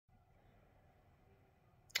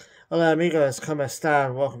Hola amigos, ¿cómo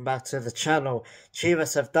están? Welcome back to the channel.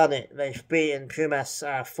 Chivas have done it. They've beaten Pumas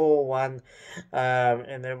 4-1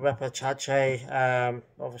 in the repechaje.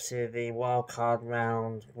 Obviously the wild card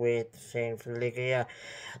round, weird thing for Liga.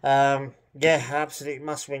 Yeah, absolute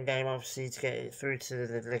must-win game, obviously, to get it through to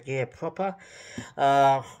the Liga proper.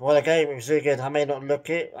 What a game. It was really good. I may not look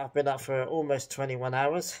it. I've been up for almost 21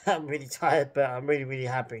 hours. I'm really tired, but I'm really, really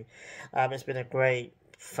happy. It's been a great,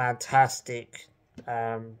 fantastic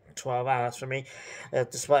 12 hours for me,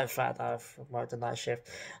 despite the fact that I've worked a night shift.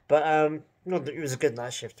 But no, it was a good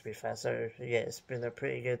night shift to be fair. So yeah, it's been a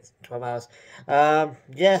pretty good 12 hours.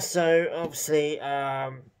 Yeah, so obviously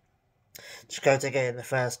Chakota getting the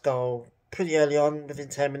first goal pretty early on, within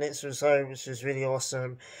 10 minutes or so, which was really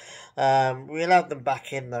awesome. We allowed them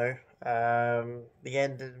back in though. The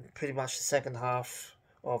end, pretty much the second half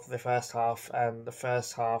of the first half and the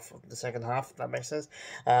first half of the second half, if that makes sense.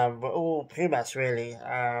 But all Pumas really.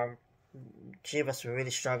 Chivas were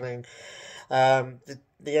really struggling.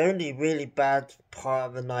 The only really bad part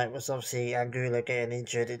of the night was obviously Anguilla getting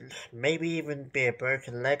injured. It maybe even be a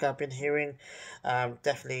broken leg, I've been hearing.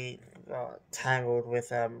 Definitely got tangled with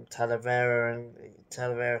Talavera, and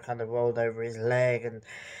Talavera kind of rolled over his leg and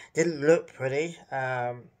didn't look pretty.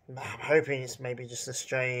 I'm hoping it's maybe just a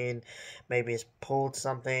strain, maybe it's pulled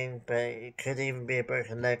something, but it could even be a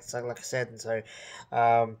broken leg, so like I said. And so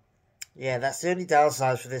yeah, that's the only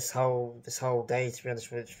downside for this whole day, to be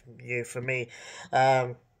honest with you, for me.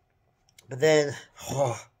 Um, but then,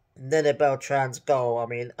 Nene Beltran's goal. I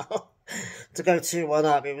mean, to go 2-1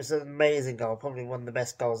 up, it was an amazing goal. Probably one of the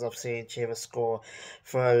best goals I've seen Chivas score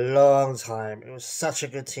for a long time. It was such a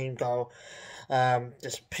good team goal.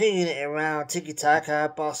 Just pinging it around, tiki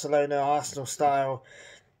taka, Barcelona, Arsenal style,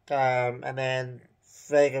 and then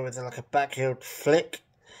Vega with like a backheel flick.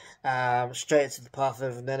 Straight into the path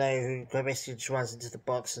of Nene, who basically just runs into the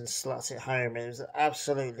box and slots it home. It was an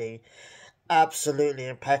absolutely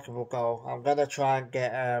impeccable goal. I'm gonna try and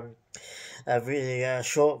get a really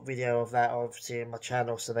short video of that, obviously, in my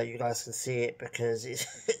channel, so that you guys can see it, because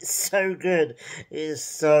it's so good. It is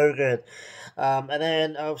so good. And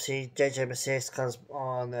then obviously JJ Macias comes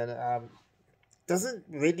on and doesn't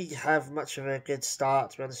really have much of a good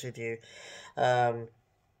start, to be honest with you. Um,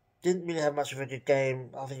 didn't really have much of a good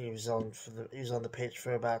game. I think he was on the pitch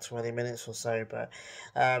for about 20 minutes or so, but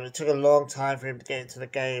it took a long time for him to get into the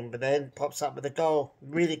game. But then pops up with a goal,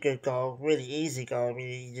 really good goal, really easy goal. I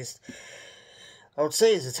mean, I would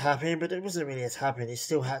say it's a tap in, but it wasn't really a tap in. He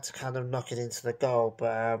still had to kind of knock it into the goal.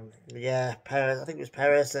 But yeah, Perez, I think it was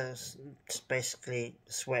Perez that just basically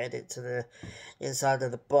sweated it to the inside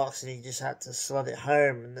of the box, and he just had to slot it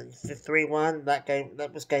home. And then the 3-1,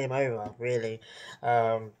 that was game over, really.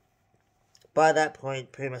 By that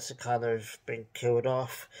point, Pumas had kind of been killed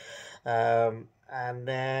off. And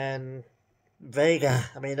then Vega,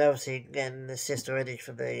 I mean, obviously getting the assist already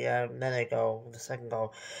for the Nene goal, the second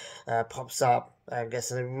goal, pops up and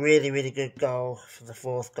gets a really, really good goal for the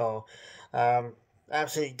fourth goal.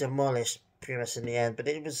 Absolutely demolished Pumas in the end, but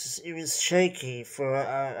it was shaky for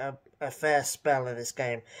a fair spell in this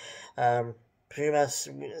game. Pumas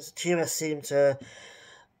seemed to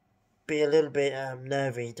be a little bit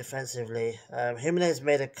nervy defensively. Jimenez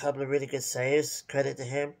made a couple of really good saves. Credit to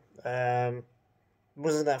him.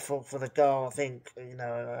 Wasn't that fault for the goal? I think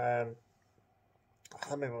I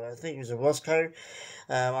can't remember. I think it was a Roscoe.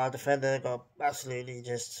 Our defender got absolutely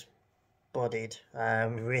just bodied,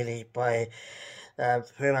 really, by the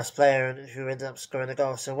Pumas player who ended up scoring the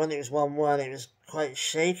goal. So when it was 1-1, it was quite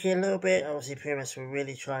shaky a little bit. Obviously, Pumas were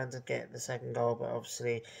really trying to get the second goal, but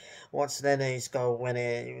obviously, once Nene's goal went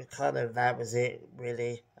in, it was kind of, that was it,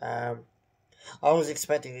 really. I was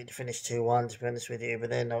expecting it to finish 2-1, to be honest with you, but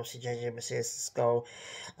then obviously JJ Macias' goal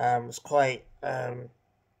was quite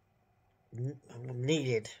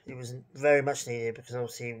needed. It was very much needed, because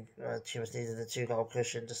obviously Chivas needed the 2-goal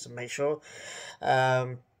cushion just to make sure.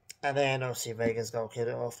 And then obviously Vega's goal killed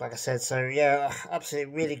it off, like I said. So yeah,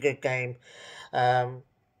 absolutely really good game.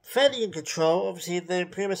 Fairly in control. Obviously the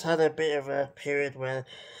Pumas had a bit of a period where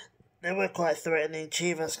they were quite threatening.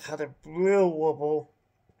 Chivas had a real wobble.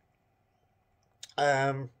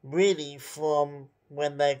 Really from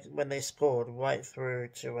when they scored right through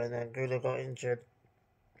to when Anguilla got injured.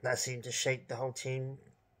 That seemed to shake the whole team,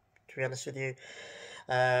 to be honest with you.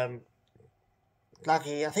 I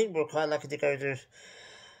think we were quite lucky to go to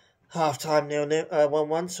half time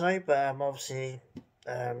 1-1, sorry, but obviously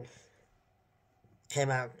came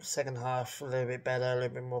out second half a little bit better, a little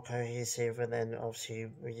bit more cohesive, and then obviously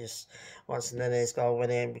we just, once Nene's goal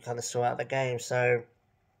went in, we kind of saw out the game. So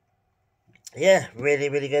yeah, really,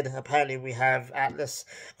 really good. Apparently we have Atlas,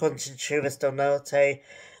 according to Chivas del Norte,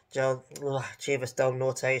 Chivas del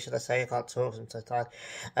Norte, should I say? I can't talk, I'm so tired.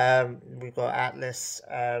 We've got Atlas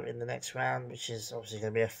in the next round, which is obviously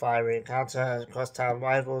going to be a fiery encounter. Crosstown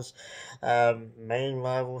rivals, main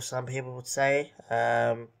rivals, some people would say.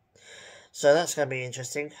 So that's going to be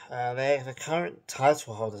interesting. They're the current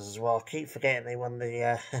title holders as well. I keep forgetting they won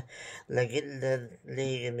the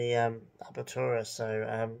league in the Apertura,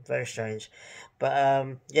 so very strange. But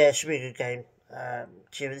yeah, it should be a good game.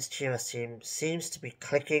 This Chivas team seems to be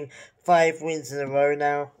clicking. 5 wins in a row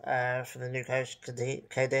now for the new coach,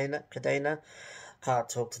 Cadena. Can't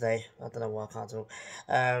talk today. I don't know why I can't talk.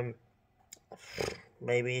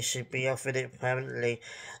 Maybe he should be offered it permanently.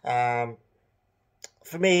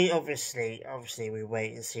 For me, obviously, we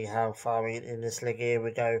wait and see how far in this league here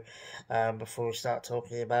we go before we start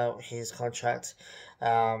talking about his contract.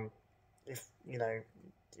 If you know,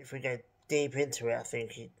 if we go deep into it, I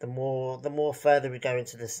think the more further we go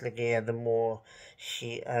into this league here, the more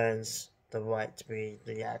he earns the right to be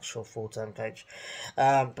the actual full-time coach.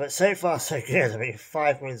 But so far, so good. I mean,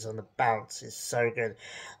 5 wins on the bounce is so good.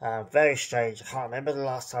 Very strange. I can't remember the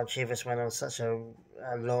last time Chivas went on such a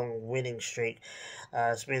long winning streak.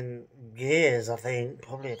 It's been years, I think,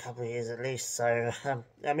 probably a couple of years at least. So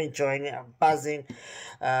I'm enjoying it. I'm buzzing.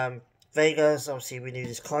 Vegas, obviously, renewed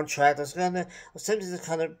his contract. I was tempted to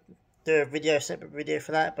kind of do a separate video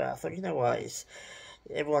for that, but I thought, you know what,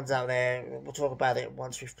 everyone's out there. We'll talk about it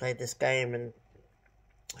once we've played this game and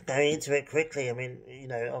going into it quickly. I mean,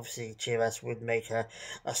 obviously Chivas would make a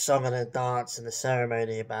song and a dance and a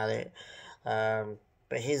ceremony about it,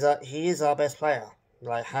 but he is our best player,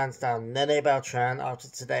 like hands down. Nene Beltran after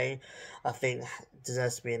today, I think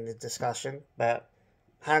deserves to be in the discussion, but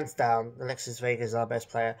hands down, Alexis Vega is our best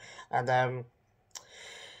player, and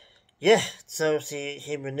yeah, so obviously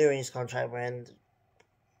him renewing his contract when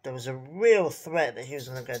there was a real threat that he was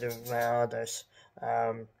going to go to Rayados.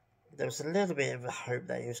 There was a little bit of a hope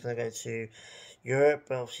that he was going to go to Europe,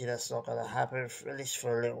 but obviously that's not going to happen, at least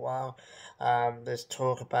for a little while. There's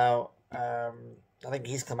talk about, I think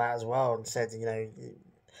he's come out as well and said,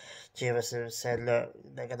 Chivas have said, look,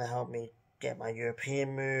 they're going to help me get my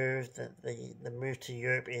European move. The move to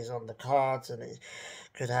Europe is on the cards, and it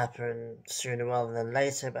could happen sooner rather than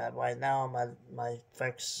later. But right now, my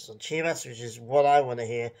focus is on Chivas, which is what I want to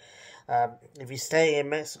hear. If he's staying in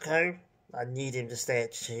Mexico, I need him to stay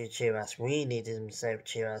at Chivas. We need him to stay at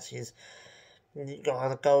Chivas. He's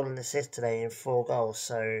got a goal and assist today in 4 goals.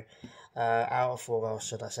 So out of 4 goals,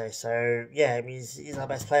 should I say? So yeah, I mean he's our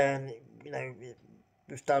best player, and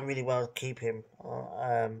we've done really well to keep him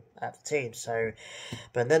at the team. So,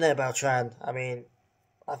 but Nene Beltran, I mean,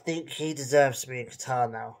 I think he deserves to be in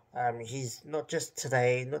Qatar now. He's not just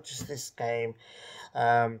today, not just this game,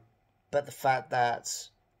 but the fact that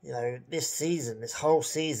this whole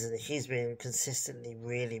season, he's been consistently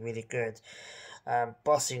really, really good,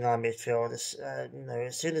 bossing our midfield. As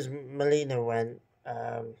soon as Molina went,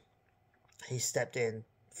 he stepped in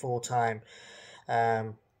full time.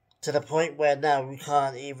 To the point where now we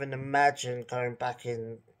can't even imagine going back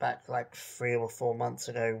like 3 or 4 months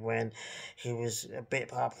ago when he was a bit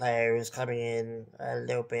part player, he was coming in a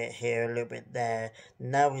little bit here, a little bit there.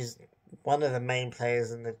 Now he's one of the main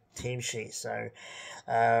players in the team sheet. So,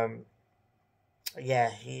 yeah,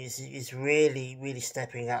 he's really, really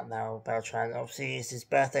stepping up now, Beltran. Obviously, it's his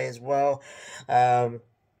birthday as well.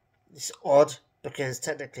 It's odd, because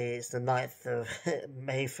technically it's the 9th of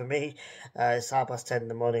May for me. It's 10:30 in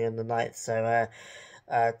the morning on the 9th, so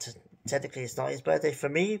technically it's not his birthday for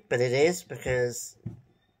me, but it is because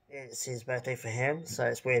it's his birthday for him, so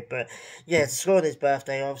it's weird. But yeah, to score on his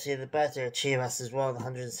birthday, obviously the birthday of Chivas as well, the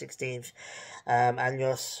 116th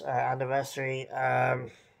anniversary,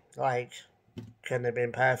 couldn't have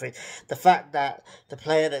been perfect. The fact that the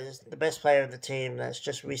player that is the best player of the team that's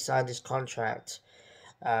just re-signed his contract,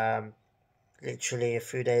 literally a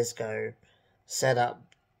few days ago, set up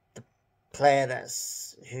the player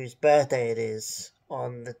whose birthday it is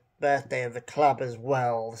on the birthday of the club as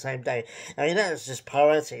well, the same day. I mean, that was just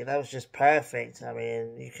priority. That was just perfect. I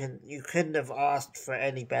mean, you couldn't have asked for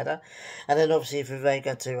any better. And then obviously for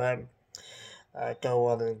Vega to go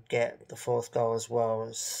on and get the 4th goal as well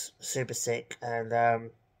was super sick.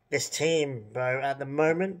 And this team, bro, at the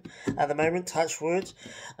moment, touch wood,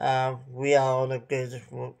 we are on a good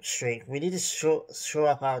streak. We need to shore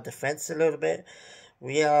up our defense a little bit.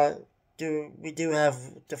 We do have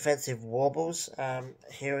defensive wobbles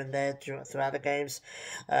here and there throughout the games,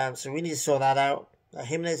 so we need to sort that out.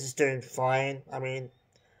 Jimenez is doing fine. I mean,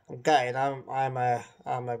 I'm gutted. I'm a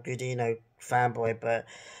Gudino fanboy, but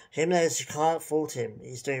Jimenez, you can't fault him.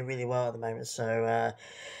 He's doing really well at the moment. So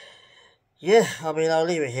Yeah, I mean, I'll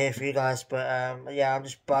leave it here for you guys, but yeah, I'm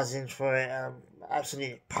just buzzing for it.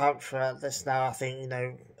 Absolutely pumped for this now. I think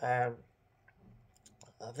I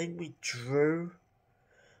think we drew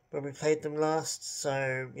when we played them last,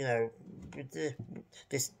 so this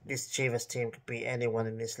Chivas team could beat anyone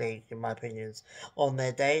in this league, in my opinions, on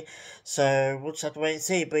their day. So we'll just have to wait and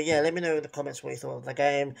see. But yeah, let me know in the comments what you thought of the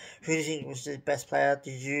game. Who do you think was the best player?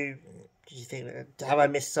 Did you think have I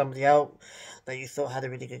missed somebody out that you thought had a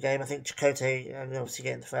really good game? I think Chakotay, obviously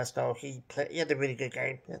getting the first goal, he had a really good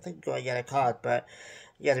game. I think he got a yellow card, but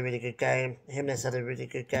he had a really good game. Jimenez had a really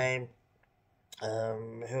good game.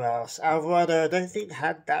 Who else? Alvarado, I don't think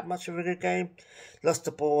had that much of a good game. Lost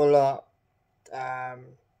the ball a lot. Um,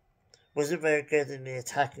 wasn't very good in the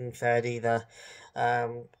attacking third either.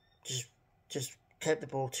 Um, just just kept the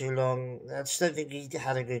ball too long. I just don't think he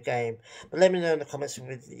had a good game. But let me know in the comments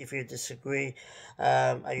if you disagree.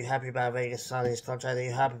 Are you happy about Vegas signing his contract? Are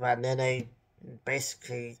you happy about Nene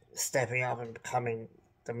basically stepping up and becoming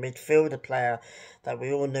the midfielder player that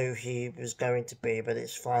we all knew he was going to be, but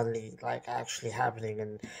it's finally like actually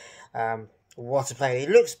happening? And what a player! He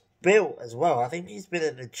looks built as well. I think he's been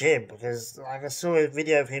at the gym because like I saw a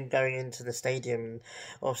video of him going into the stadium, and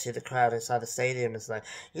obviously the crowd inside the stadium is like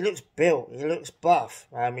he looks built, he looks buff.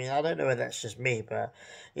 I mean, I don't know whether that's just me, but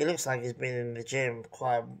he looks like he's been in the gym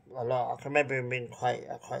quite a lot. I can remember him being quite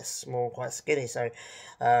small, quite skinny. So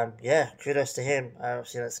yeah, kudos to him.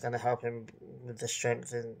 Obviously that's going to help him with the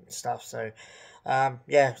strength and stuff. So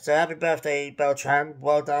yeah, so happy birthday, Beltran.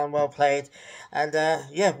 Well done, well played. And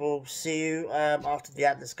yeah, we'll see you after the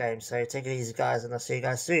Atlas game. So take it easy, guys, and I'll see you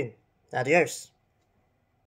guys soon. Adios.